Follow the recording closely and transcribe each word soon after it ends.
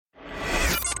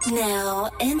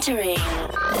Now entering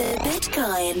the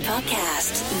Bitcoin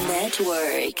Podcast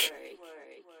Network.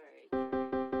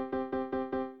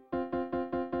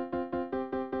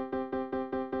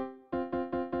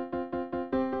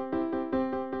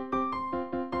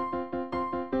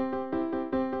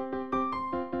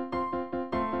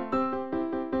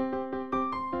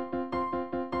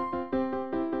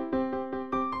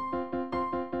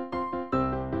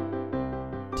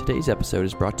 Today's episode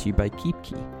is brought to you by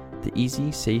KeepKey, the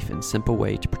easy, safe, and simple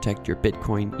way to protect your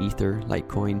Bitcoin, Ether,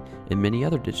 Litecoin, and many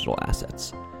other digital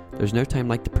assets. There's no time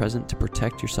like the present to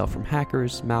protect yourself from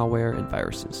hackers, malware, and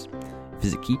viruses.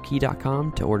 Visit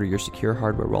keepkey.com to order your secure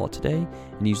hardware wallet today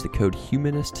and use the code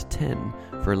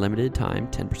HUMANIST10 for a limited time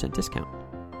 10% discount.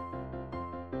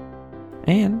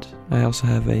 And I also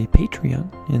have a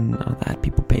Patreon, and on that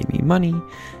people pay me money,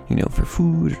 for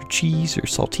food or cheese or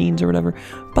saltines or whatever.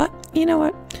 But you know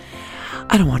what?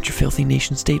 I don't want your filthy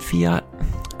nation state fiat.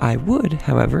 I would,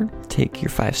 however, take your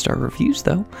 5-star reviews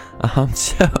though.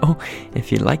 So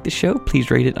if you like the show,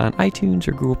 please rate it on iTunes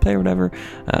or Google Play or whatever.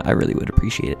 I really would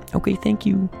appreciate it. Okay, thank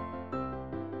you.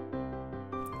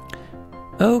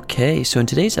 Okay, so in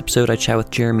today's episode, I chat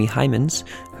with Jeremy Heimans,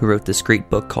 who wrote this great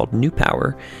book called New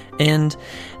Power, and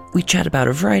we chat about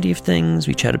a variety of things.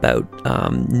 We chat about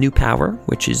New Power,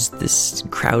 which is this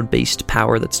crowd-based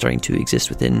power that's starting to exist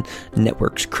within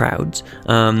networks, crowds.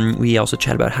 We also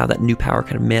chat about how that new power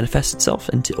kind of manifests itself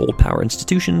into old power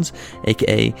institutions,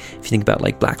 aka if you think about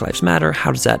like Black Lives Matter,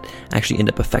 how does that actually end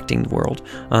up affecting the world?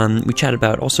 We chat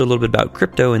about also a little bit about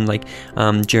crypto and like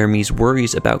Jeremy's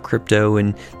worries about crypto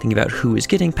and thinking about who is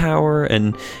getting power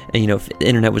and if the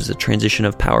internet was a transition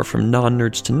of power from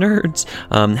non-nerds to nerds,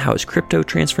 how is crypto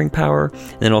transferring power?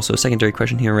 And then also a secondary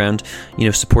question here around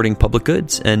supporting public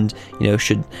goods and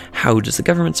how does the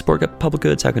government support public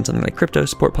goods? How can something like crypto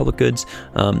support public goods?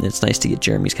 It's nice to get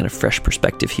Jeremy's kind of fresh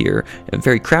perspective here, a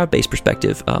very crowd-based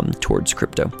perspective towards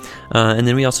crypto. And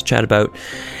then we also chat about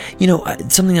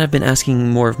something that I've been asking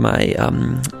more of my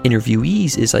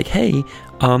interviewees is like, hey,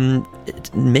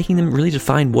 making them really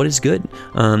define what is good.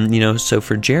 So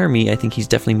for Jeremy, I think he's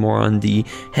definitely more on the,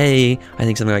 hey, I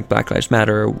think something like Black Lives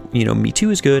Matter, Me Too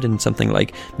is good, and something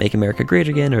like Make America Great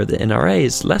Again or the NRA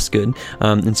is less good.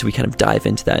 And so we kind of dive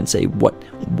into that and say,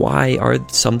 why are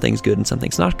some things good and some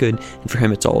things not good? And for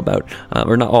him, it's all about,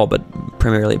 or not all, but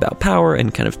primarily about power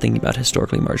and kind of thinking about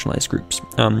historically marginalized groups.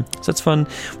 So that's fun.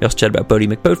 We also chat about Bodie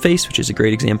McBoatface, which is a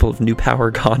great example of new power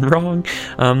gone wrong.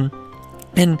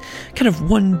 And kind of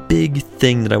one big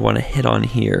thing that I want to hit on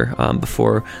here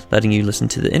before letting you listen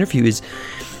to the interview is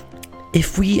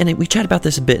and we chat about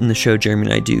this a bit in the show, Jeremy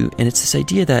and I do, and it's this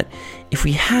idea that if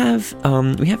we have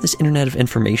this internet of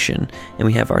information and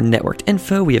we have our networked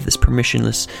info, we have this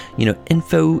permissionless,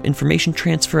 information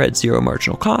transfer at zero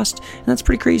marginal cost, and that's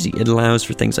pretty crazy. It allows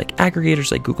for things like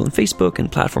aggregators like Google and Facebook and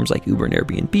platforms like Uber and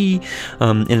Airbnb,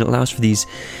 and it allows for these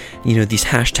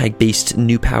hashtag-based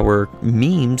new power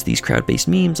memes, these crowd-based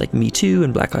memes like Me Too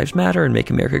and Black Lives Matter and Make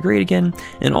America Great Again,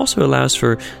 and it also allows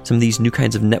for some of these new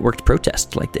kinds of networked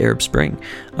protests like the Arab Spring.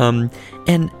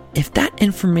 And if that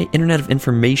internet of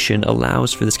information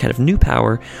allows for this kind of new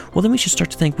power, well, then we should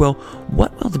start to think, well,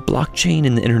 what will the blockchain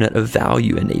and the internet of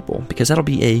value enable? Because that'll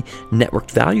be a networked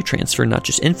value transfer, not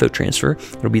just info transfer.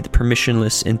 It'll be the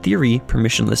permissionless, in theory,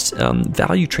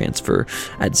 value transfer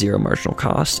at zero marginal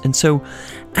cost. And so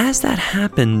as that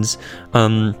happens,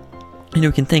 we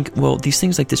can think, well, these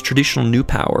things like this traditional new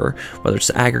power, whether it's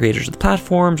the aggregators of the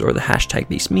platforms or the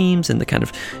hashtag-based memes and the kind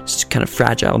of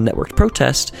fragile networked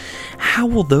protest, how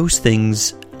will those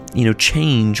things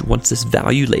change once this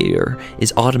value layer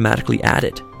is automatically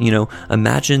added?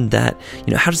 Imagine that,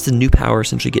 how does the new power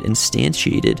essentially get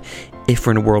instantiated if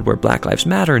we're in a world where Black Lives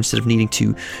Matter, instead of needing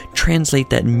to translate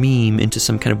that meme into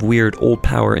some kind of weird old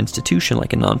power institution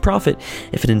like a nonprofit,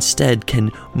 if it instead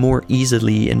can more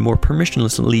easily and more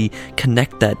permissionlessly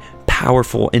connect that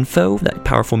powerful info, that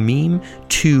powerful meme,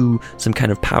 to some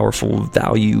kind of powerful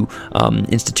value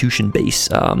institution base,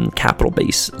 capital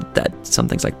base that some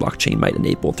things like blockchain might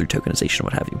enable through tokenization,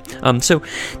 what have you. So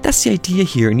that's the idea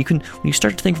here. And when you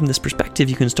start to think from this perspective,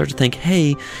 you can start to think,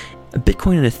 hey,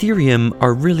 Bitcoin and Ethereum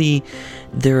are really,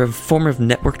 they're a form of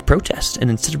networked protest. And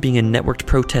instead of being a networked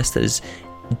protest that is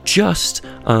just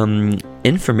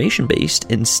information based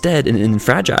instead and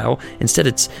fragile, instead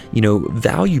it's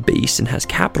value based and has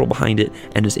capital behind it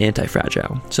and is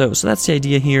anti-fragile. So that's the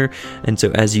idea here. And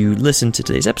so as you listen to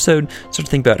today's episode, start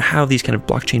to think about how these kind of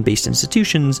blockchain based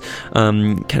institutions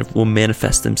kind of will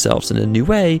manifest themselves in a new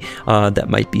way that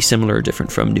might be similar or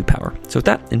different from New Power. So with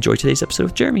that, enjoy today's episode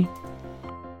with Jeremy.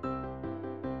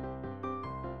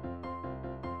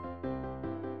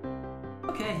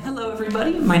 Hello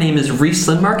everybody, my name is Reese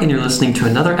Lindmark and you're listening to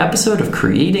another episode of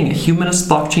Creating a Humanist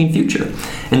Blockchain Future.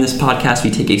 In this podcast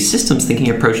we take a systems thinking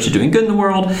approach to doing good in the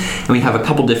world, and we have a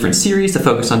couple different series to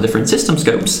focus on different system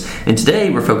scopes. And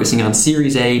today we're focusing on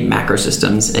Series A macro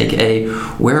systems, aka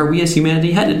where are we as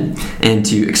humanity headed? And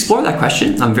to explore that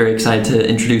question, I'm very excited to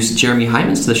introduce Jeremy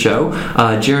Hymans to the show.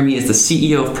 Jeremy is the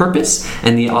CEO of Purpose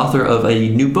and the author of a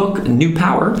new book, New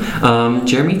Power.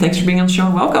 Jeremy, thanks for being on the show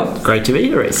and welcome. Great to be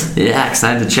here, Reese. Yeah,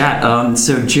 excited to chat.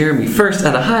 So Jeremy, first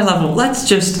at a high level, let's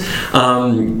just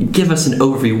give us an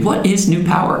overview. What is New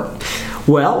Power?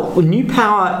 Well, New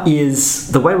Power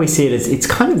is, the way we see it is, it's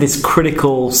kind of this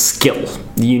critical skill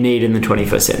you need in the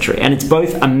 21st century. And it's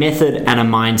both a method and a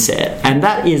mindset. And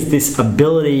that is this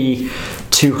ability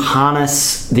to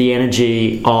harness the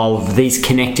energy of these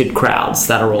connected crowds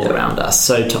that are all around us.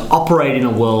 So to operate in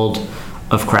a world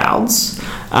of crowds,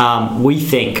 we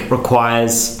think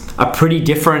requires a pretty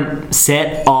different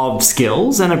set of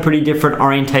skills and a pretty different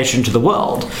orientation to the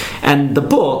world. And the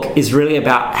book is really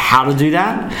about how to do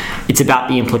that. It's about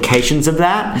the implications of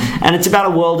that. And it's about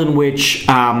a world in which,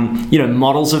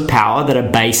 models of power that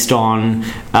are based on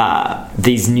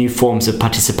these new forms of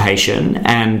participation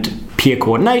and peer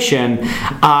coordination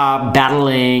are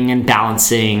battling and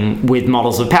balancing with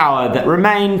models of power that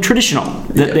remain traditional,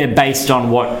 that they're based on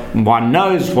what one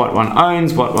knows, what one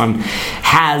owns, what one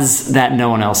has that no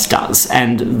one else does.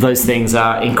 And those things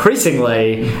are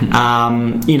increasingly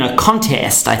in a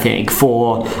contest, I think,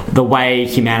 for the way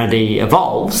humanity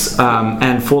evolves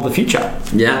and for the future.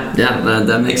 Yeah,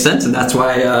 that makes sense. And that's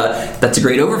why that's a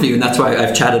great overview. And that's why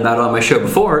I've chatted about it on my show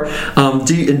before.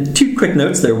 And two quick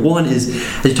notes there. One is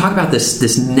that you talk about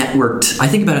this networked, I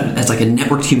think about it as like a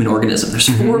networked human organism. There's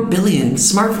 4 billion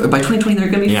smartphones. By 2020, there are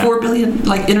going to be 4 billion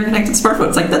like interconnected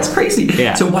smartphones. Like, that's crazy.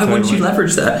 Yeah, so why wouldn't you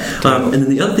leverage that? And then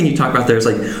the other thing you talk about there is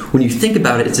like, when you think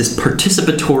about it, it's this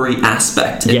participatory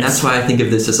aspect. And that's why I think of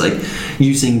this as like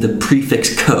using the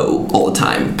prefix co all the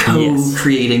time.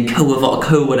 Co-creating, co-evolve,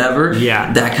 co-whatever.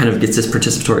 Yeah. That kind of gets this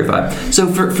participatory vibe. So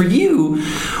for you,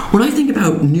 when I think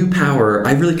about New Power,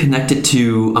 I really connect it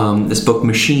to this book,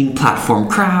 Machine, Platform,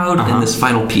 Crowd, and this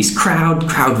final piece, crowd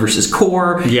versus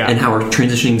core, and how we're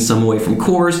transitioning some away from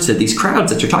cores to these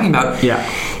crowds that you're talking about. Yeah.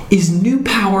 Is New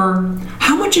Power,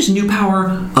 how much is New Power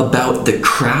about the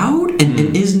crowd?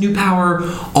 And is New Power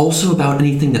also about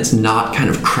anything that's not kind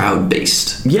of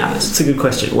crowd-based? Yeah, that's a good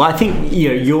question. Well, I think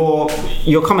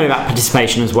your comment about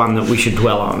participation is one that we should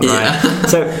dwell on, right? Yeah.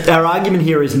 So our argument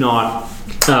here is not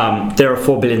there are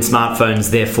 4 billion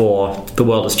smartphones, therefore the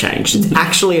world has changed. It's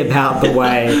actually about the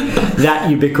way that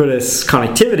ubiquitous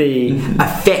connectivity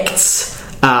affects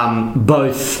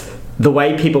both the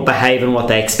way people behave and what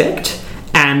they expect,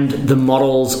 and the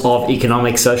models of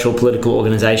economic, social, political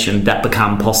organization that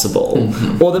become possible,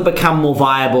 or that become more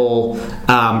viable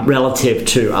relative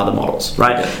to other models,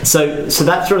 right? So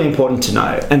that's really important to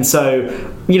know. And so,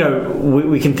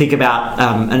 we can think about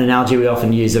an analogy we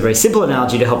often use, a very simple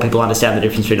analogy to help people understand the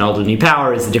difference between old and New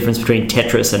Power, is the difference between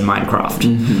Tetris and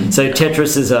Minecraft. So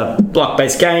Tetris is a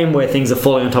block-based game where things are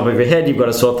falling on top of your head. You've got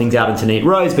to sort things out into neat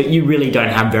rows, but you really don't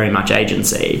have very much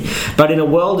agency. But in a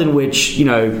world in which,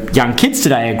 young kids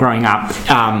today are growing up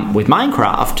with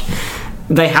Minecraft,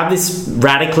 they have this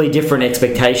radically different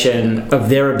expectation of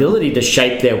their ability to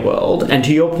shape their world. And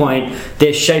to your point,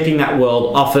 they're shaping that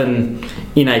world often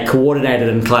in a coordinated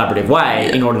and collaborative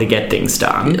way in order to get things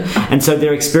done. And so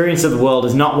their experience of the world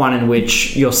is not one in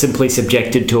which you're simply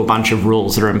subjected to a bunch of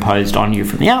rules that are imposed on you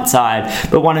from the outside,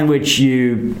 but one in which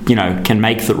you can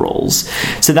make the rules.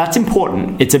 So that's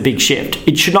important. It's a big shift.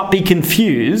 It should not be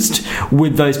confused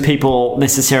with those people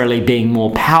necessarily being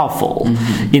more powerful,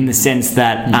 in the sense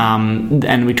that,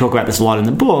 and we talk about this a lot in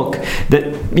the book, that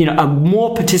a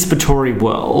more participatory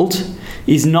world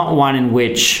is not one in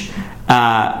which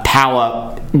power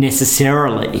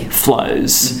necessarily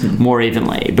flows more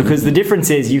evenly, because the difference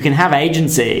is you can have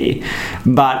agency,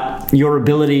 but your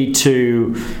ability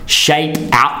to shape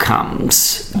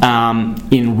outcomes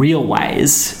in real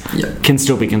ways can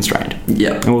still be constrained. And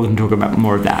we can talk about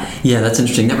more of that. Yeah, that's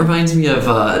interesting. That reminds me of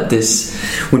this,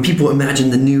 when people imagine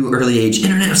the new early age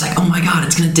internet, it was like, oh my god,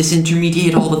 it's going to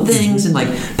disintermediate all the things, and like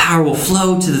power will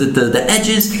flow to the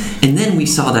edges. And then we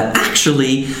saw that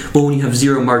actually, when you have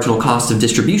zero marginal cost of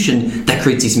distribution, that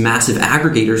creates these massive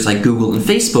aggregators like Google and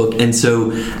Facebook. And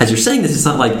so, as you're saying this, it's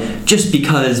not like just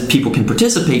because people can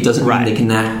participate doesn't mean they can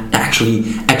actually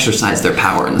exercise their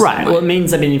power in the same way. Well, it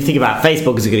means, if you think about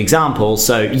Facebook as a good example,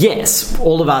 so yes,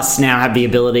 all of us now have the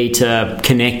ability to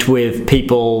connect with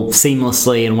people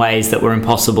seamlessly in ways that were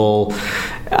impossible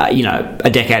a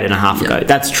decade and a half ago.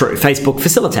 That's true. Facebook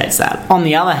facilitates that. On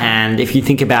the other hand, if you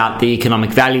think about the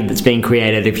economic value that's being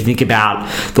created, if you think about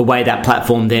the way that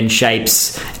platform then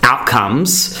shapes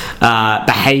outcomes,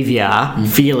 behavior,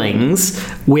 feelings,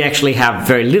 we actually have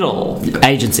very little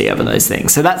agency over those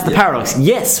things. So that's the paradox.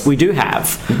 Yes, we do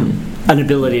have an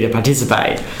ability to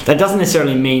participate. That doesn't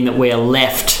necessarily mean that we are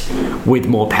left with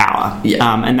more power.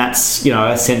 And that's,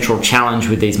 a central challenge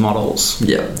with these models.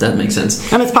 Yeah, that makes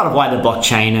sense. And it's part of why the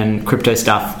blockchain and crypto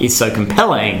stuff is so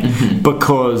compelling,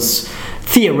 because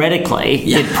theoretically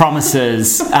it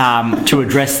promises to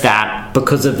address that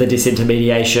because of the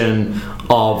disintermediation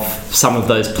of some of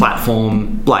those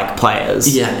platform-like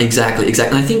players. Yeah, exactly.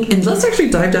 And I think, and let's actually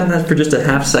dive down that for just a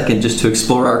half second, just to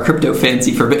explore our crypto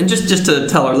fancy for a bit, and just to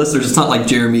tell our listeners, it's not like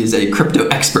Jeremy is a crypto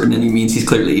expert in any means. He's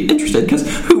clearly interested, because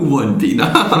who wouldn't be?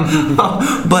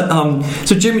 But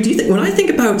so Jeremy, do you think, when I think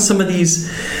about some of these,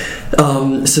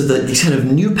 these kind of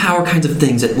new power kinds of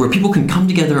things where people can come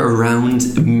together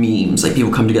around memes, like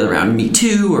people come together around Me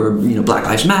Too or Black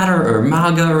Lives Matter or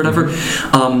MAGA or whatever,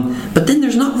 but then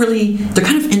there's not really, they're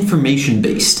kind of information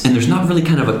based, and there's not really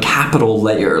kind of a capital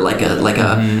layer, like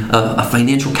a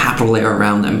financial capital layer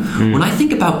around them. When I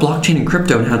think about blockchain and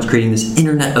crypto and how it's creating this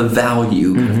internet of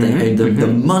value, the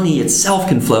money itself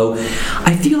can flow,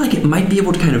 I feel like it might be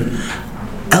able to kind of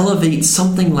elevate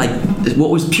something like what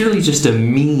was purely just a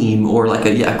meme, or like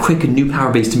a quick new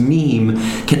power-based meme,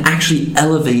 can actually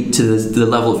elevate to the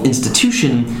level of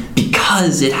institution,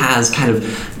 because it has kind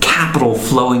of capital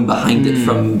flowing behind it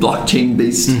from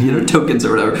blockchain-based tokens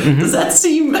or whatever. Does that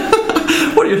seem...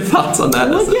 What are your thoughts on that?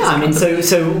 Well, yeah, I mean,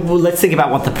 so let's think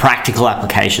about what the practical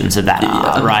applications of that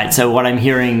are, right? So what I'm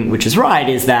hearing, which is right,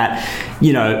 is that,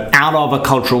 out of a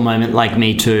cultural moment like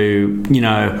Me Too,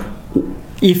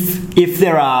 if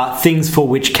there are things for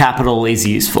which capital is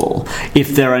useful, if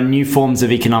there are new forms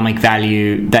of economic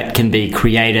value that can be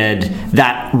created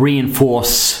that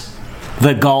reinforce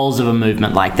the goals of a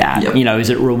movement like that, is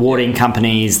it rewarding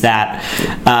companies that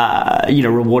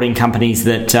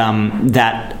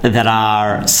that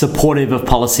are supportive of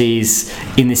policies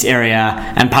in this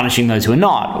area and punishing those who are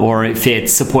not, or if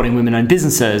it's supporting women-owned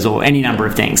businesses, or any number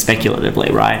of things speculatively,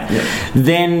 right?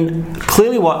 Then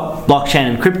clearly what blockchain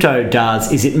and crypto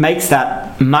does is it makes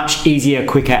that much easier,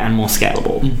 quicker, and more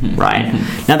scalable, right?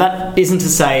 Now that isn't to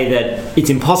say that it's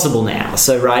impossible now.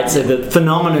 So the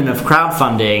phenomenon of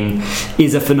crowdfunding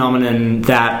is a phenomenon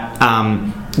that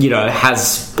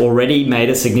has already made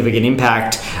a significant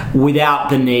impact without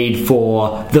the need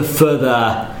for the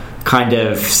further kind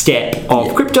of step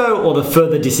of crypto or the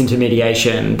further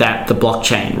disintermediation that the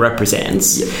blockchain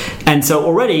represents. And so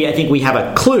already I think we have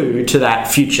a clue to that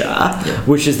future,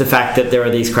 which is the fact that there are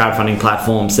these crowdfunding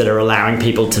platforms that are allowing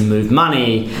people to move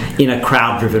money in a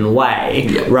crowd-driven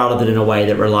way, rather than in a way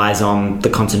that relies on the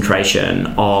concentration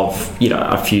of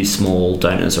a few small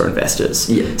donors or investors.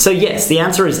 So yes, the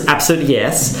answer is absolutely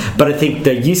yes, but I think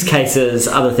the use cases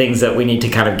are the things that we need to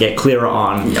kind of get clearer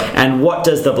on. And what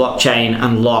does the blockchain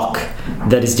unlock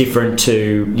that is different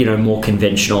to more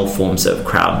conventional forms of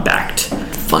crowd-backed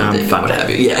funding. What have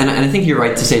you. And I think you're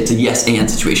right to say it's a yes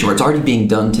and situation where it's already being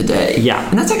done today.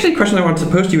 And that's actually a question I wanted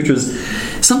to pose to you, which was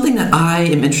something that I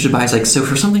am interested by. Is like, so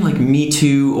for something like Me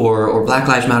Too or Black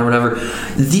Lives Matter, whatever,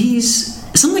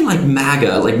 something like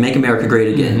MAGA, like Make America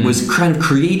Great Again, was kind of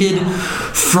created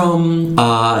from,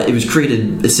 it was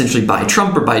created essentially by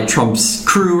Trump or by Trump's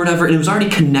crew or whatever, and it was already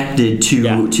connected to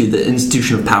the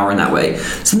institution of power in that way.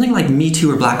 Something like Me Too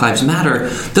or Black Lives Matter,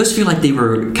 those feel like they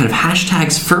were kind of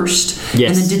hashtags first.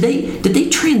 And then did they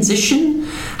transition?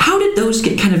 How did those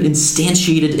get kind of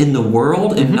instantiated in the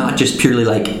world and not just purely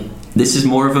like, this is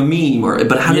more of a meme,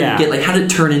 but how did it get how did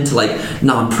it turn into like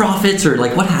nonprofits, or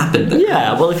like what happened there?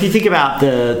 Well, if you think about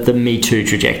the Me Too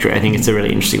trajectory, I think it's a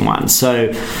really interesting one.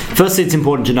 So firstly, it's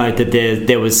important to note that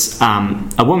there was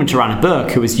a woman, Tarana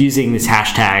Burke, who was using this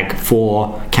hashtag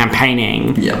for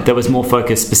campaigning that was more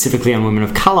focused specifically on women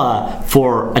of colour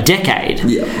for a decade.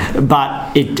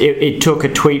 But it took a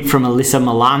tweet from Alyssa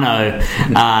Milano,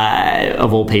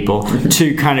 of all people,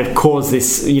 to kind of cause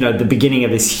this, the beginning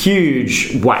of this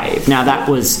huge wave. Now that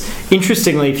was,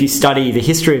 interestingly, if you study the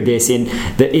history of this, in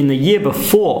the year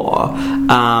before,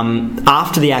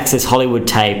 after the Access Hollywood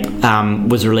tape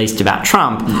was released about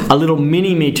Trump, a little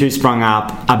mini Me Too sprung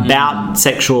up about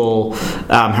sexual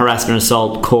harassment and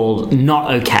assault called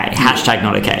Not Okay, hashtag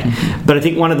Not Okay. But I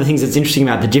think one of the things that's interesting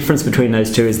about the difference between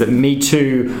those two is that Me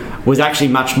Too was actually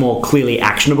much more clearly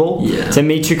actionable. So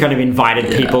Me Too kind of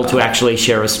invited people to actually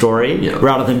share a story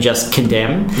rather than just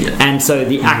condemn. And so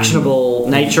the actionable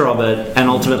nature of it and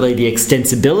ultimately the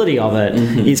extensibility of it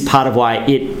is part of why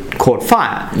it caught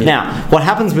fire. Now, what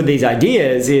happens with these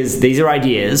ideas is these are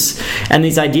ideas, and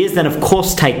these ideas then of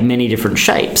course take many different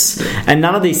shapes, and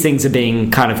none of these things are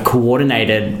being kind of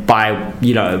coordinated by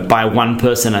one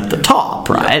person at the top,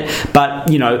 right? But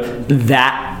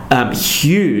that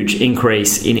huge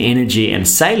increase in energy and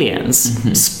salience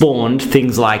spawned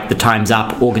things like the Time's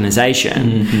Up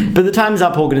organization. But the Time's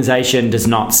Up organization does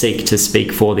not seek to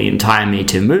speak for the entire Me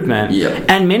Too movement.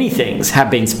 And many things have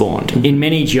been spawned in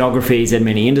many geographies and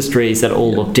many industries that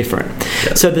all look different.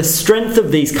 So the strength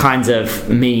of these kinds of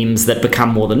memes that become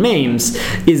more than memes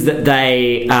is that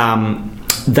they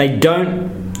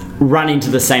don't run into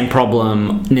the same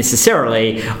problem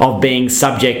necessarily of being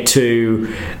subject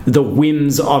to the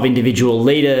whims of individual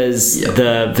leaders.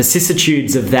 The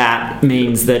vicissitudes of that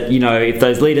means that if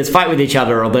those leaders fight with each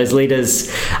other or those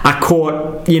leaders are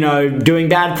caught doing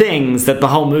bad things, that the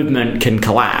whole movement can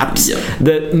collapse.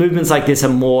 The movements like this are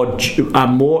more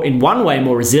in one way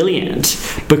more resilient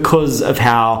because of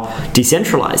how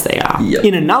decentralized they are.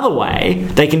 In another way,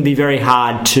 they can be very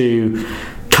hard to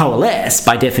coalesce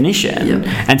by definition,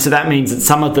 and so that means that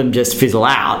some of them just fizzle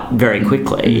out very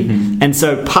quickly. And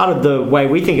so part of the way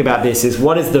we think about this is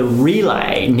what is the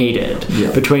relay needed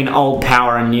between old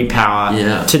power and new power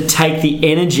to take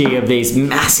the energy of these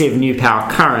massive new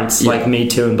power currents like Me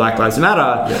Too and Black Lives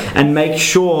Matter and make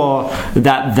sure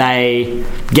that they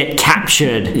get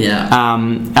captured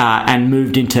and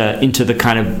moved into the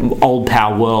kind of old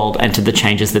power world and to the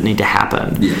changes that need to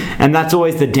happen. And that's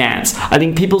always the dance. I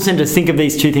think people tend to think of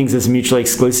these two things as mutually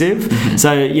exclusive.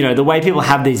 So the way people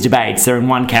have these debates, they're in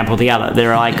one camp or the other.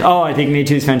 They're like, oh, I think Me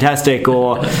Too is fantastic,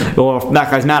 or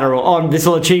Black Lives Matter, or oh, this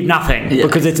will achieve nothing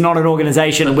because it's not an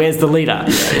organization. Where's the leader?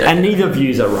 And neither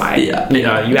views are right.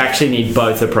 You actually need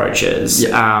both approaches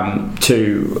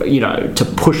to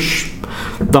push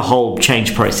the whole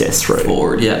change process through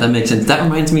forward. That makes sense. That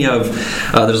reminds me of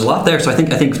there's a lot there. So I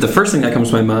think the first thing that comes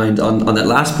to my mind on that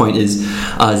last point is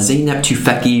Zeynep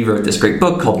Tufekci wrote this great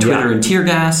book called Twitter and Tear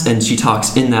Gas, and she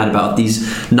talks in that about these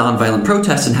nonviolent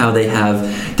protests and how they have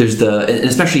and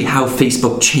especially how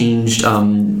Facebook changed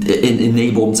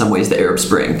enabled in some ways the Arab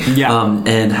Spring,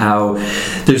 and how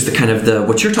there's the kind of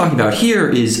what you're talking about here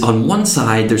is on one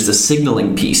side there's the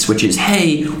signaling piece, which is,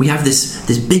 hey, we have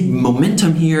this big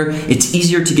momentum here. It's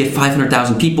easier to get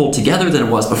 500,000 people together than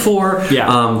it was before.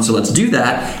 So let's do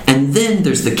that. And then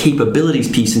there's the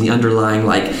capabilities piece and the underlying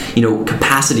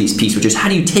capacities piece, which is how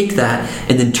do you take that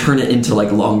and then turn it into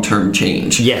long-term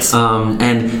change?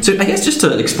 And so I guess just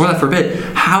to explore that for a bit,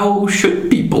 how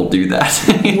should people do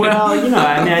that? Well,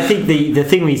 I think the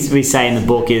thing we say in the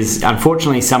book is,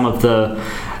 unfortunately, some of the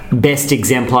best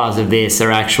exemplars of this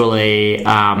are actually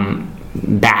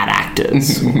bad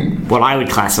actors. What I would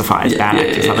classify as bad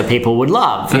actors, other people would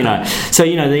love. So the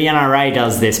NRA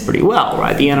does this pretty well,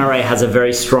 right? The NRA has a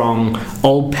very strong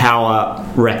old power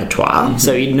repertoire,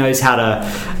 so it knows how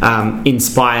to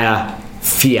inspire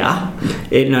fear.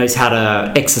 It knows how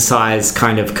to exercise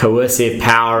kind of coercive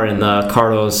power in the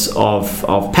corridors of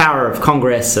power of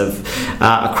Congress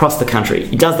across the country.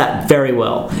 It does that very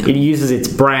well. It uses its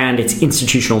brand, its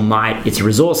institutional might, its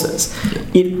resources.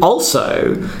 It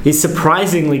also is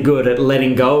surprisingly good at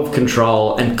letting go of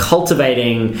control and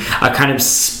cultivating a kind of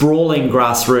sprawling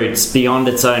grassroots beyond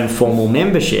its own formal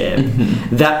membership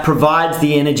that provides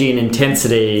the energy and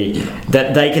intensity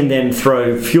that they can then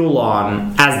throw fuel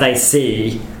on as they see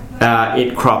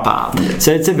it crop up.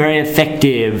 So it's a very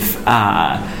effective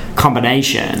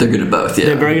combination. They're good at both.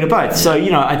 They're very good at both. So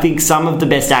I think some of the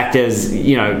best actors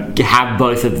have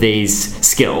both of these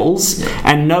skills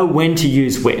and know when to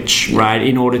use which, right,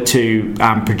 in order to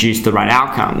produce the right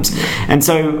outcomes. And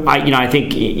so I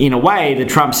think in a way the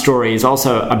Trump story is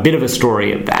also a bit of a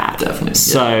story of that. Definitely.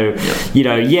 So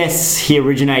yes, he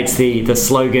originates the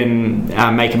slogan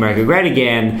 "Make America Great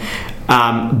Again."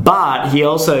 But he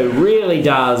also really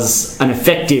does an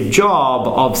effective job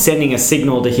of sending a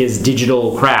signal to his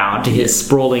digital crowd, to his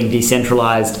sprawling,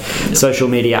 decentralized social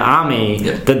media army,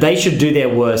 that they should do their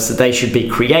worst, that they should be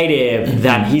creative,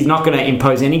 that he's not going to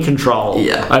impose any control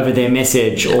over their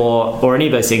message or any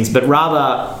of those things, but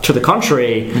rather, to the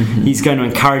contrary, he's going to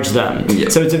encourage them.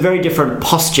 So it's a very different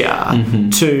posture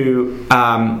to...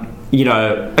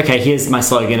 okay, here's my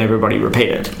slogan, everybody repeat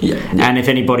it. And if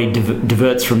anybody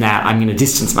diverts from that, I'm going to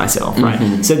distance myself,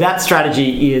 right? So that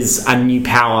strategy is a new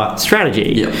power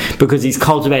strategy because he's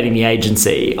cultivating the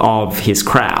agency of his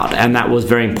crowd, and that was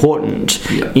very important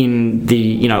in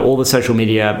the, all the social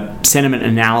media sentiment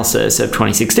analysis of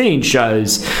 2016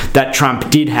 shows that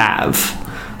Trump did have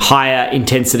higher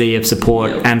intensity of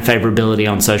support and favorability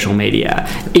on social media,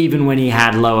 even when he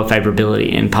had lower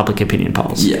favorability in public opinion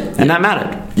polls. And that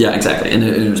mattered. Yeah, exactly, and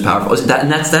it was powerful.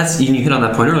 That's you hit on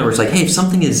that point earlier, where it's like, hey, if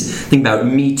something is, think about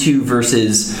Me Too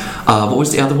versus what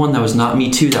was the other one that was not Me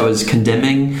Too, that was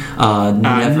condemning,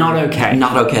 not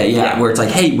okay, where it's like,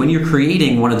 hey, when you're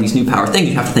creating one of these new power things,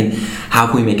 you have to think, how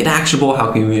can we make it actionable?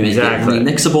 How can we make it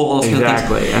remixable? All those kind of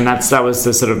things. And that was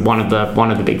the sort of one of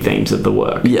the big themes of the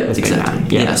work.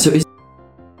 So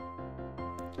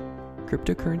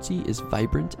cryptocurrency is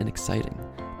vibrant and exciting,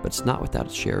 but it's not without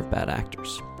its share of bad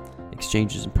actors.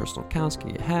 Exchanges and personal accounts can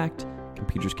get hacked,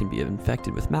 computers can be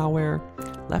infected with malware.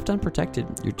 Left unprotected,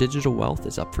 your digital wealth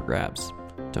is up for grabs.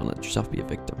 Don't let yourself be a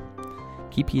victim.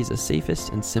 KeepKey is the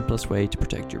safest and simplest way to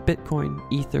protect your Bitcoin,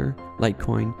 Ether,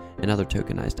 Litecoin, and other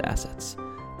tokenized assets.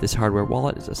 This hardware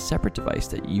wallet is a separate device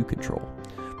that you control.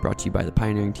 Brought to you by the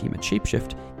pioneering team at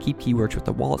Shapeshift, KeepKey works with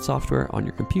the wallet software on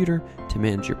your computer to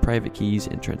manage your private keys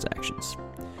and transactions.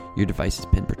 Your device is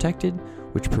PIN protected,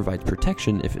 which provides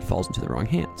protection if it falls into the wrong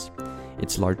hands.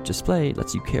 Its large display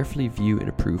lets you carefully view and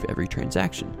approve every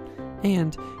transaction.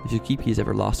 And if your KeepKey is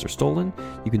ever lost or stolen,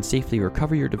 you can safely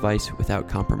recover your device without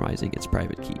compromising its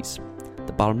private keys.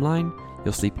 The bottom line,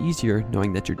 you'll sleep easier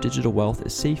knowing that your digital wealth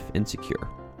is safe and secure.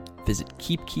 Visit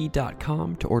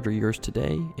keepkey.com to order yours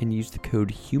today and use the code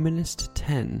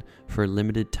HUMANIST10 for a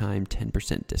limited time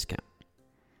 10% discount.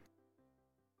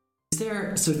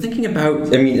 So thinking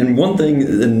about, and one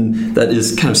thing that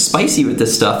is kind of spicy with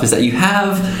this stuff is that you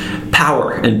have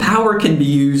power, and power can be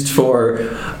used for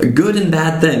good and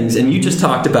bad things. And you just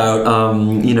talked about,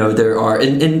 there are,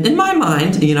 in my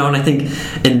mind, and I think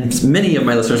in many of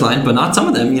my listeners' mind, but not some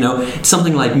of them,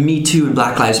 something like Me Too and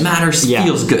Black Lives Matter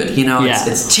feels good.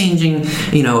 It's changing,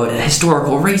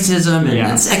 historical racism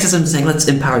and sexism, saying let's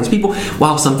empower these people,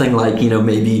 while something like,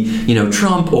 maybe,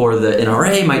 Trump or the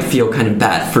NRA might feel kind of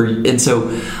bad for. And so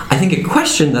I think a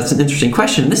question that's an interesting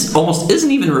question, this almost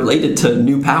isn't even related to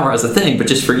new power as a thing, but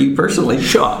just for you personally.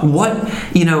 Sure.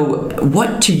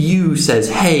 What to you says,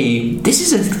 hey, this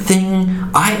is a thing,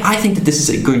 I think that this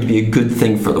is going to be a good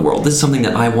thing for the world. This is something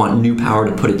that I want new power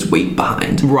to put its weight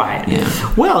behind. Right.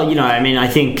 Yeah. Well, I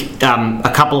think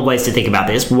a couple of ways to think about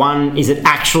this. One, is it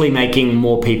actually making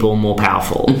more people more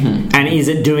powerful? Mm-hmm. And is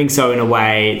it doing so in a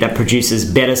way that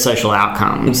produces better social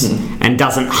outcomes and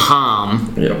doesn't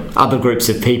harm other groups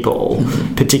of people,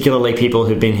 particularly people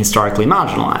who've been historically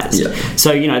marginalized? Yeah.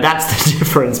 So, that's the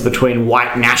difference between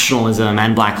white nationalism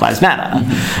and Black Lives Matter.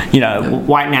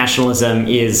 White nationalism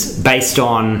is based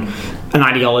on an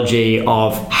ideology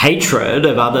of hatred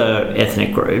of other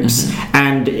ethnic groups,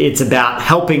 and it's about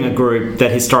helping a group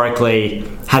that historically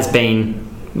has been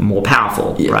more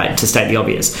powerful, right, to state the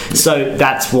obvious. So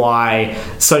that's why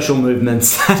social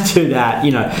movements do that,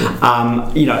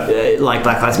 like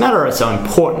Black Lives Matter are so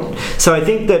important. So I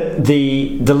think that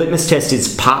the litmus test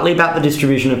is partly about the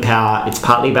distribution of power, it's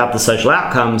partly about the social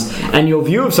outcomes, and your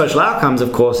view of social outcomes,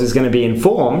 of course, is going to be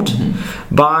informed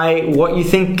by what you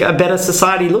think a better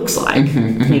society looks like,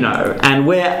 and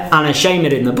we're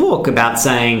unashamed in the book about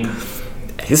saying,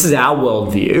 this is our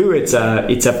worldview.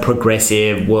 It's a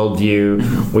progressive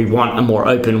worldview. We want a more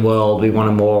open world. We want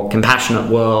a more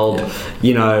compassionate world,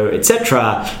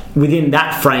 etc. Within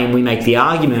that frame, we make the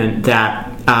argument that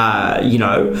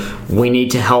we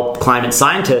need to help climate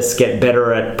scientists get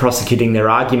better at prosecuting their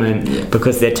argument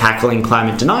because they're tackling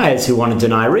climate deniers who want to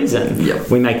deny reason.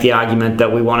 We make the argument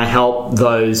that we want to help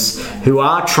those who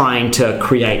are trying to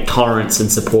create tolerance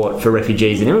and support for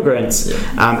refugees and immigrants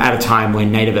at a time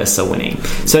when nativists are winning.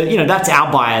 So, that's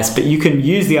our bias, but you can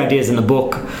use the ideas in the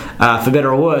book for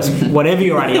better or worse, whatever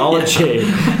your ideology,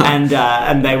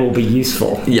 and they will be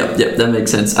useful. Yep, that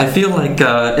makes sense. I feel like,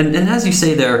 and as you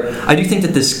say there, I do think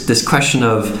that this question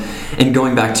of, and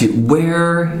going back to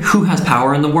who has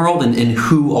power in the world and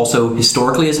who also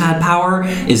historically has had power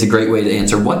is a great way to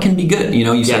answer what can be good.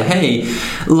 You say, hey,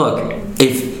 look,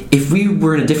 if we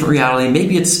were in a different reality,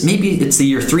 maybe it's the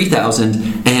year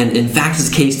 3000, and in fact it's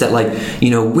the case that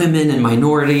women and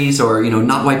minorities or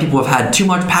not white people have had too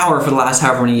much power for the last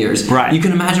however many years. Right. You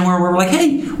can imagine where we're like,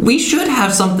 hey, we should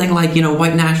have something like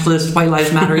white nationalists, white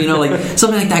lives matter,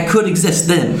 something like that could exist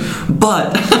then,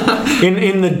 but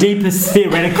in the deepest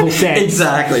theoretical sense,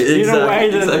 exactly. In a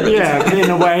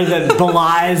way that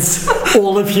belies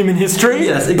all of human history.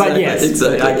 Yes, exactly. But yes,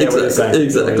 exactly. I get what you're saying.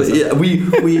 Exactly. Yeah,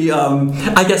 we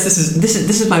I guess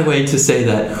this is my way to say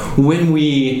that when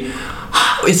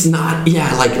it's not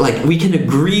like we can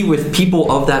agree with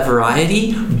people of that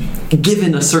variety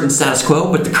given a certain status quo,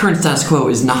 but the current status quo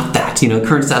is not that. The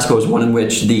current status quo is one in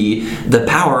which the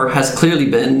power has clearly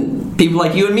been people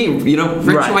like you and me, rich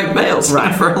white males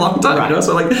for a long time,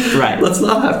 so let's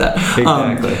not have that.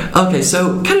 Exactly. Okay,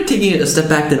 so kind of taking a step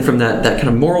back then from that kind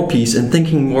of moral piece and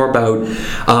thinking more about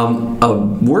a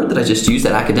word that I just used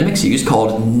that academics use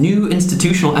called new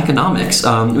institutional economics,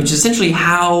 which is essentially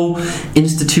how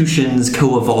institutions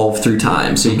co-evolve through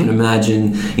time. So you can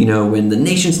imagine, when the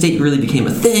nation state really became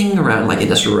a thing around like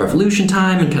Industrial Revolution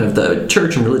time and kind of the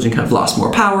church and religion kind of lost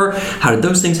more power, how did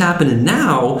those things happen? And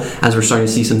now, as we're starting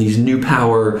to see some of these new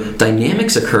power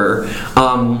dynamics occur,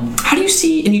 how do you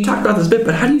see, and you talked about this a bit,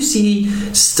 but how do you see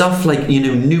stuff like,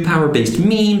 new power-based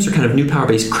memes or kind of new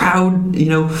power-based crowd,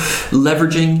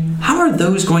 leveraging, how are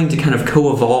those going to kind of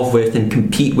co-evolve with and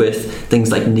compete with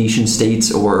things like nation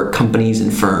states or companies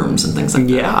and firms and things like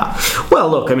that? Yeah. Well,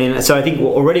 look, so I think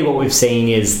already what we've seen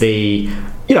is the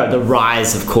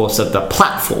rise, of course, of the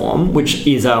platform, which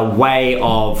is a way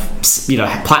of,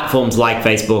 platforms like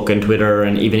Facebook and Twitter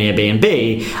and even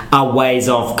Airbnb are ways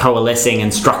of coalescing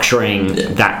and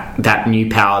structuring that new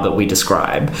power that we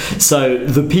describe. So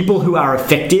the people who are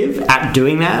effective at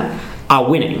doing that are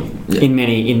winning in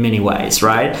many ways,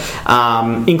 right?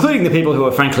 Including the people who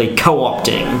are frankly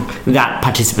co-opting that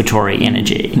participatory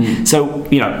energy. So,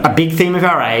 a big theme of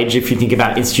our age, if you think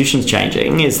about institutions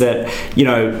changing, is that,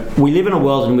 we live in a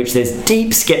world in which there's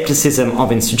deep skepticism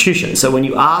of institutions. So when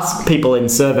you ask people in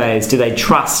surveys, do they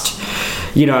trust,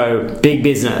 big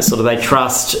business, or do they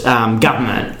trust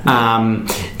government?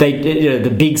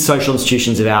 The big social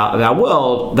institutions of our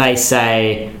world, they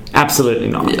say absolutely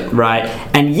not, right?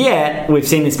 And yet we've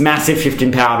seen this massive shift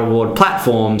in power toward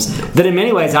platforms that in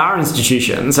many ways are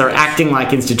institutions, are acting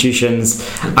like institutions,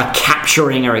 are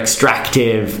capturing, are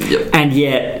extractive, and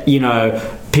yet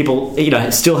people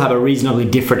still have a reasonably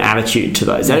different attitude to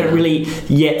those. They don't really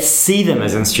yet see them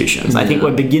as institutions. I think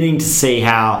we're beginning to see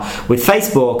how with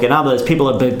Facebook and others, people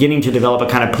are beginning to develop a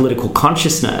kind of political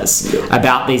consciousness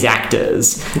about these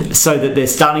actors, so that they're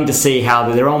starting to see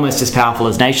how they're almost as powerful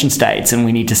as nation states, and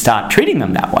we need to start treating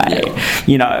them that way.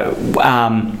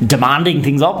 Demanding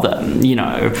things of them,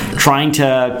 trying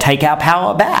to take our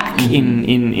power back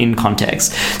in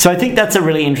context. So I think that's a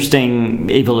really interesting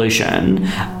evolution.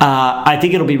 I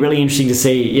think it'll be really interesting to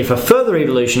see if a further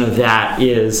evolution of that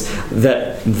is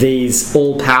that these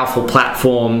all-powerful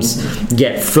platforms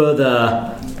get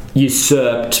further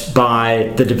usurped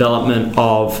by the development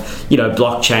of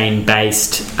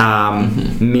blockchain-based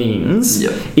means.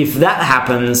 If that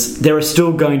happens, there are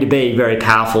still going to be very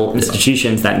powerful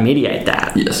institutions that mediate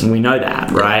that. And we know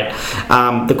that, right?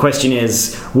 The question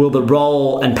is, will the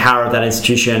role and power of that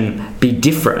institution be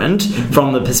different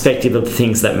from the perspective of the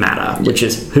things that matter, which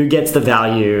is who gets the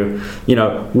value,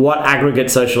 what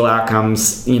aggregate social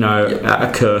outcomes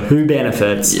occur, who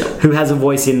benefits, who has a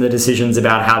voice in the decisions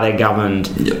about how they're governed,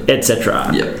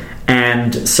 etc.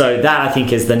 And so that, I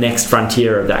think, is the next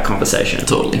frontier of that conversation.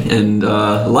 Totally. And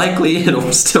likely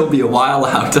it'll still be a while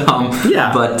out.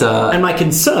 But and my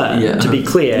concern, to be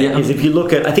clear, is if you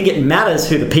look at, I think it matters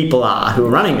who the people are who are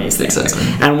running these things.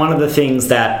 Exactly. And one of the things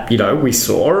that, we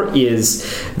saw is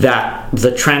that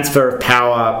the transfer of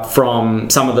power from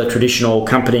some of the traditional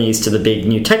companies to the big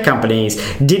new tech companies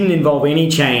didn't involve any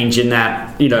change in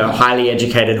that, highly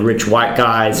educated, rich white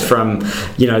guys from,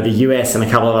 the US and a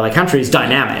couple of other countries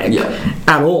dynamic.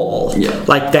 At all.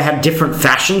 Like, they have different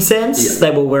fashion sense.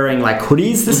 They were wearing like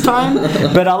hoodies this time,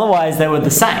 but otherwise they were the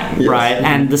same, right?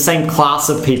 And the same class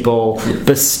of people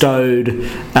bestowed,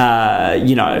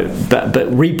 but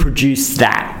reproduced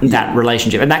that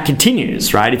relationship, and that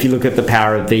continues, right? If you look at the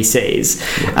power of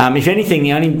VCs, if anything,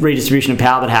 the only redistribution of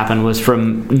power that happened was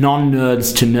from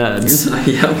non-nerds to nerds.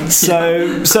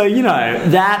 So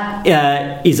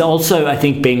that is also, I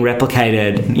think, being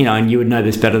replicated. And you would know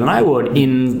this better than I would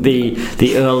in the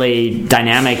early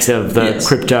dynamics of the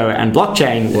crypto and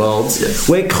blockchain worlds,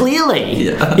 where clearly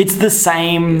it's the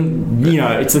same,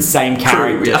 it's the same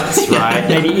characters, right?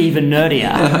 Maybe even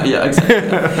nerdier.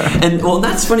 Exactly. And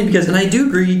that's funny because, and I do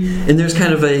agree, and there are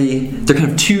kind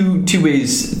of two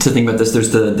ways to think about this.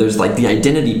 There's like the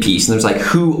identity piece, and there's like,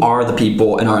 who are the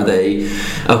people, and are they,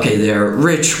 they're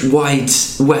rich,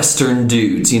 white, Western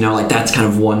dudes, like that's kind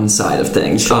of one side of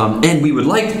things. And we would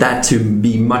like that to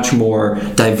be much more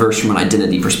diverse from an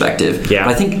identity perspective. But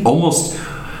I think almost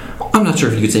I'm not sure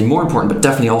if you could say more important, but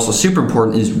definitely also super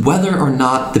important, is whether or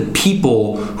not the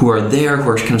people who are there, who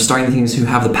are kind of starting things, who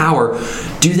have the power,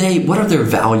 what are their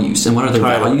values and what are their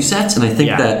value sets? And I think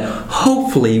that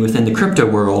hopefully within the crypto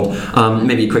world,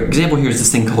 maybe a quick example here is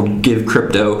this thing called Give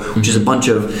Crypto, which is a bunch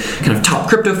of kind of top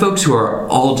crypto folks who are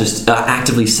all just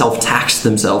actively self-taxed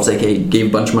themselves, aka gave a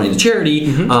bunch of money to charity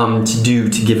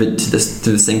to give it to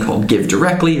this thing called Give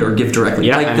Directly or Give Directly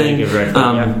type thing. Give Directly,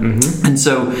 And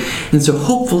so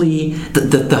hopefully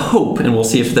the hope, and we'll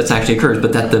see if that's actually occurs,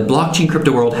 but that the blockchain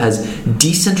crypto world has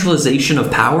decentralization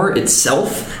of power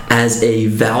itself as a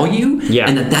value,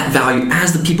 and that value,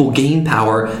 as the people gain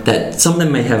power, that some of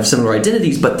them may have similar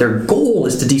identities, but their goal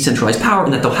is to decentralize power,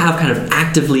 and that they'll have kind of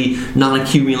actively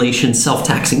non-accumulation,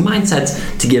 self-taxing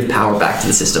mindsets to give power back to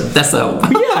the system. That's the hope.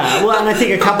 Well, and I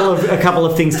think a couple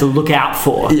of things to look out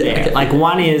for. Like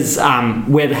one is how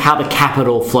the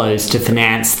capital flows to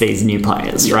finance these new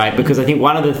players, right? Because I think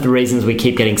one of the reasons we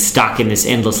keep getting stuck in this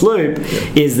endless loop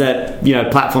is that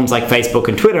platforms like Facebook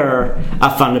and Twitter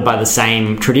are funded by the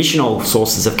same traditional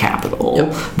sources of capital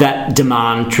that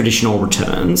demand traditional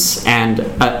returns and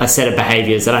a set of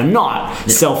behaviors that are not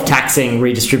self-taxing,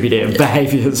 redistributive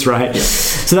behaviors, right?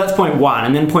 So that's point one.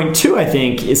 And then point two, I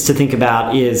think, is to think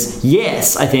about is,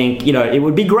 yes, I think, it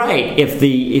would be great if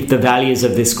the values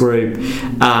of this group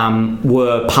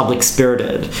were public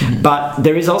spirited. But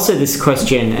there is also this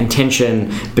question and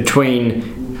tension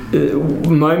between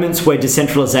moments where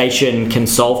decentralization can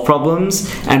solve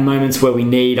problems and moments where we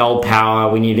need old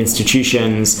power, we need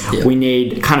institutions, we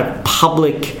need kind of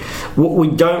public. We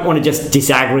don't want to just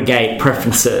disaggregate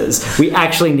preferences. We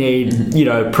actually need,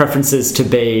 preferences to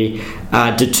be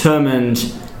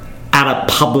determined at a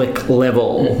public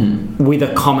level with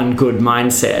a common good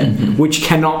mindset, which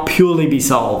cannot purely be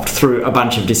solved through a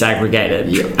bunch of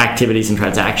disaggregated activities and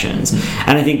transactions.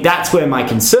 And I think that's where my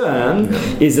concern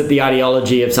is, that the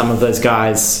ideology of some of those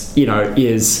guys,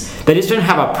 is they just don't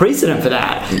have a precedent for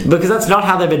that, because that's not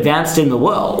how they've advanced in the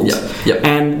world.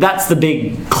 And that's the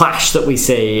big clash that we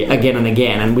see again and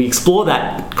again. And we explore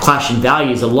that clash in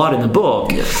values a lot in the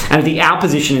book. And I think our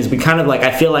position is, we kind of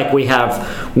I feel like we have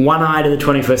one eye to the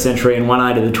 21st century and one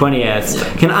eye to the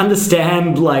 20th, can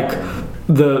understand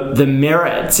the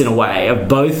merits in a way of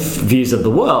both views of the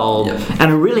world, and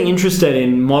are really interested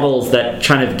in models that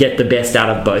kind of get the best out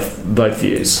of both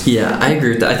views. I agree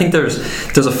with that. I think there's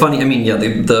a funny,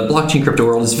 the blockchain crypto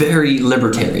world is very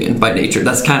libertarian by nature.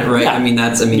 That's kind of right.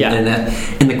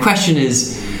 And the question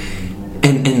is,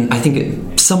 and I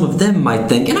think some of them might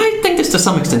think, and I think this to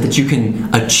some extent, that you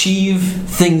can achieve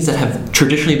things that have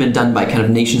traditionally been done by kind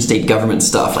of nation-state government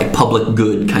stuff, like public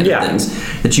good kind of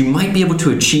things, that you might be able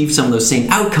to achieve some of those same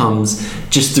outcomes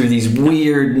just through these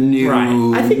weird new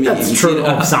I think that's true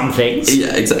of some things.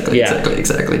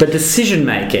 Exactly. But decision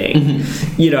making,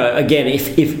 again,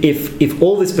 if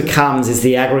all this becomes is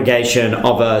the aggregation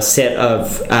of a set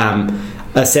of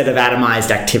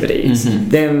atomized activities,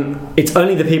 then it's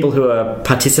only the people who are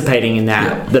participating in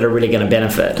that are really going to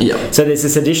benefit. So there's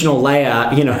this additional layer,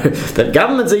 that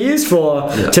governments are used for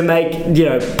to make,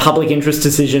 public interest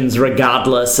decisions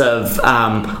regardless of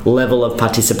level of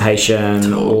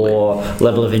participation or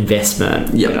level of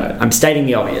investment. I'm stating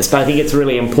the obvious, but I think it's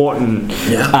really important.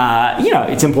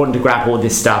 It's important to grapple with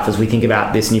this stuff as we think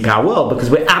about this new power world, because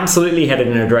we're absolutely headed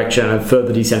in a direction of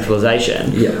further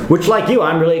decentralization, which, like you,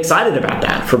 I'm really excited about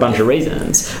that for a bunch of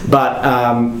reasons. But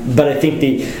I think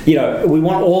we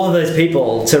want all of those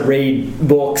people to read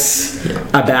books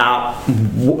about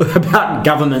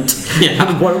government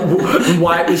and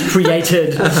why it was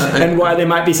created and why there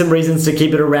might be some reasons to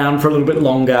keep it around for a little bit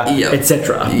longer,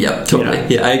 etc.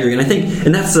 Totally. I agree. And I think,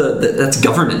 and that's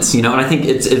governance, and I think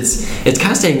it's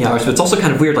kind of staying hours, but it's also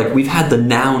kind of weird. Like, we've had the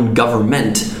noun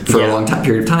government for a long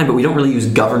period of time, but we don't really use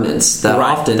governance that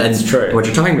often. That's true. What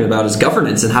you're talking about is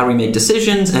governance, and how do we make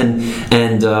decisions, and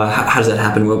how does that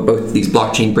happen with both these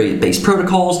blockchain-based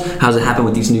protocols? How does it happen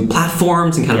with these new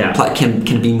platforms, and kind of can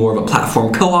it be more of a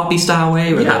platform co-op-y style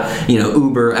way, where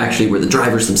Uber actually, where the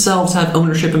drivers themselves have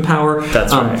ownership and power?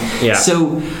 That's right.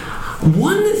 So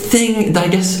one thing that I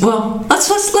guess,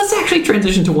 let's actually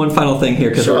transition to one final thing here,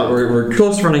 because we're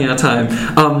close to running out of time.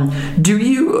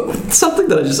 Something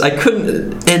that I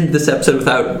couldn't end this episode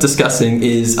without discussing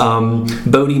is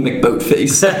Bodie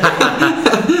McBoatface.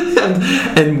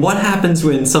 and what happens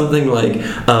when something like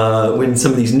when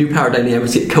some of these new power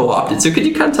dynamics get co-opted. So could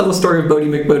you kind of tell the story of Bodie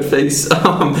McBoatface?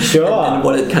 Sure. And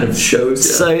what it kind of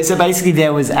shows. Yeah. So basically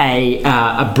there was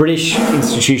a British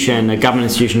institution, a government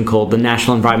institution called the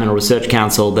National Environmental Research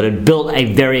Council that had built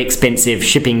a very expensive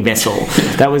shipping vessel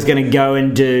that was going to go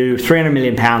and do £300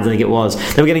 million, I think it was.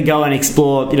 They were going to go and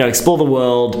explore the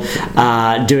world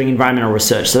doing environmental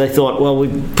research. So they thought, well, we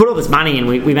put all this money in,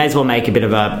 we may as well make a bit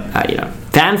of a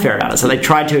fanfare about it. So they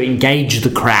tried to engage the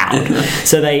crowd.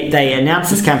 So they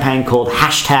announced this campaign called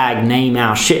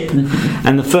 #NameOurShip.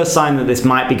 And the first sign that this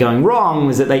might be going wrong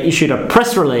was that they issued a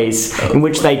press release in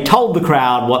which they told the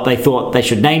crowd what they thought they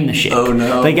should name the ship. Oh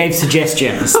no. They gave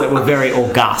suggestions that were very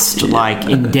august, like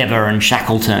Endeavour and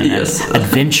Shackleton and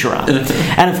Adventurer.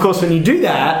 And of course, when you do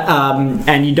that,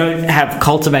 and you don't have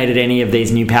cultivated any of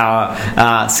these new power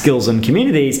skills and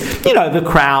communities, the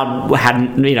crowd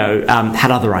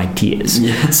had other ideas.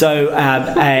 Yeah. So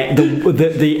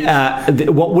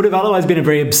what would have otherwise been a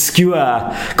very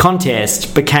obscure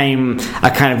contest became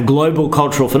a kind of global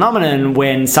cultural phenomenon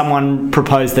when someone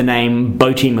proposed the name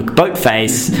Bodie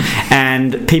McBoatface,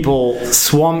 and people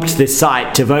swamped this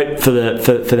site to vote for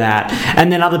that.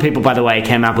 And then other people, by the way,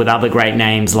 came up with other great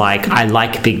names like I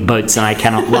like big boats and I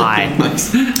cannot lie.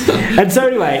 Nice. And so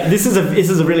anyway, this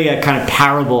is really a kind of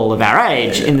parable of our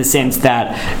age, in the sense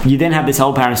that you then have this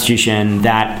old power institution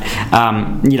that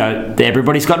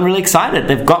everybody's gotten really excited.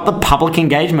 They've got the public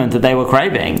engagement that they were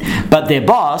craving, but their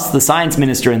boss, the science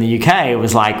minister in the UK,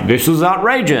 was like, this is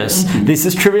outrageous. This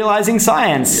is trivializing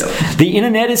science. The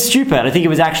internet is stupid. I think it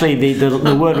was actually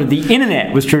the word of the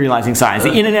internet was trivializing science.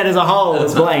 The internet as a whole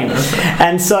was blamed.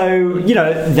 And so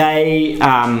they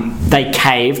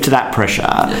caved to that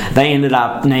pressure. They ended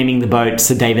up naming the boat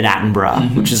Sir David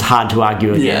Attenborough, which is hard to argue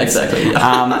against. Yeah, exactly.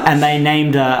 Yeah. And they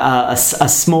named a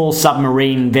small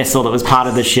submarine vessel that was part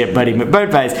of the ship Bodie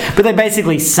McBoatface, but they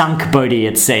basically sunk Bodie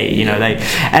at sea.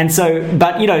 It's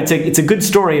a good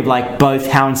story of like both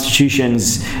how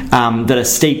institutions that are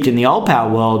steeped in the old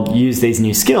power world use these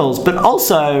new skills, but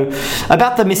also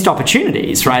about the missed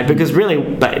opportunities, right? Because really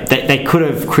they could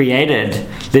have created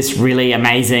this really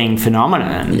amazing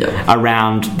phenomenon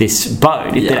around this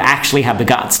boat if they'd actually had the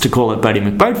guts to call it Bodie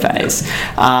McBoatface.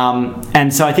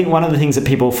 And so I think one of the things that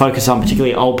people focus on,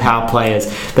 particularly old power players,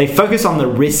 they focus on the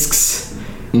risks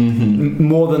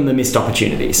more than the missed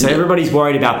opportunities. So everybody's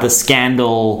worried about the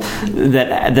scandal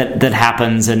that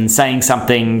happens and saying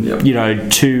something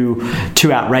too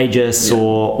outrageous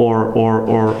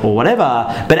or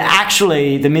whatever. But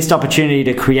actually, the missed opportunity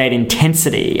to create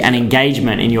intensity and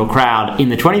engagement in your crowd in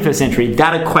the 21st century,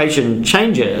 that equation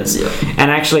changes. And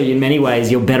actually, in many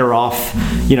ways, you're better off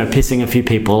pissing a few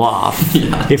people off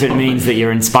if it means that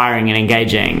you're inspiring and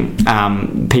engaging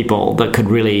people that could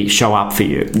really show up for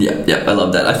you. I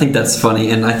love that. I think that's funny,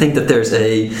 and I think that there's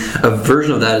a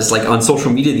version of that is like on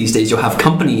social media these days. You'll have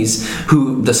companies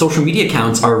who the social media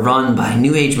accounts are run by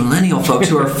new age millennial folks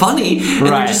who are funny, and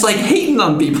they're just like hating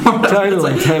on people.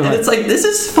 Totally. And it's like, this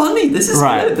is funny. This is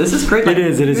good. This is great. It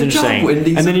is interesting.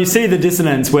 And then you see the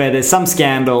dissonance where there's some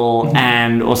scandal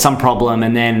or some problem,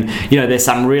 and then there's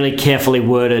some really carefully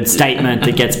worded statement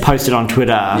that gets posted on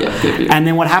Twitter, and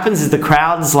then what happens is the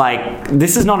crowd's like,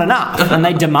 this is not enough, and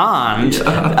they demand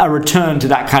a return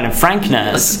to that kind of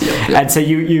frankness. And so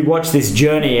you watch this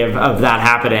journey of that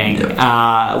happening,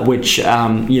 which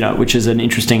is an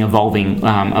interesting evolving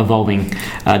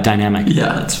dynamic.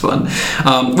 Yeah, it's fun.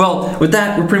 Well, with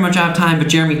that, we're pretty much out of time. But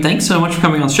Jeremy, thanks so much for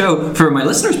coming on the show. For my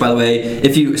listeners, by the way,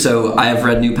 I have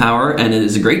read New Power, and it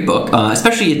is a great book.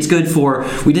 Especially, it's good for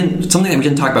something that we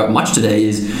didn't talk about much today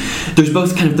is there's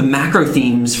both kind of the macro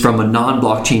themes from a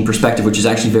non-blockchain perspective, which is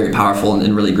actually very powerful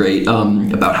and really great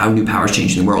about how new power is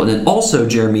changing the world, and then also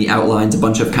Jeremy outlines a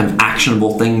bunch of kind of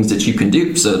actionable things that you can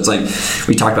do. So it's like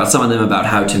we talked about some of them about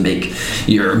how to make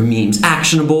your memes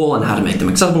actionable and how to make them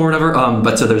accessible or whatever.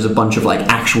 But so there's a bunch of like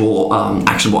actionable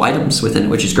items within it,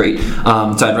 which is great. So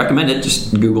I'd recommend it.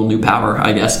 Just Google New Power,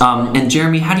 I guess. And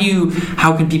Jeremy,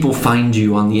 how can people find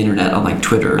you on the internet, on like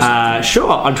Twitter? Sure.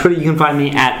 On Twitter, you can find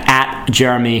me at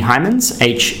Jeremy Hymans, Heimans.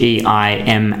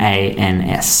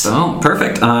 Oh,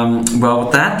 perfect. Well,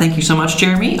 with that, thank you so much,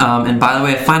 Jeremy. And by the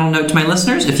way, a final note to my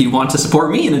listeners: if you want to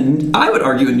support me in I would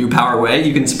argue a new power way,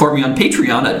 you can support me on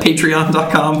Patreon at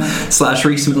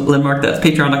patreon.com/RhysLindmark. That's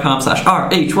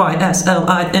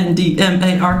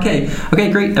patreon.com/RhysLindmark.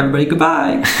 Okay, great, everybody.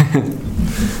 Goodbye.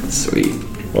 Sweet.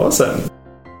 Awesome.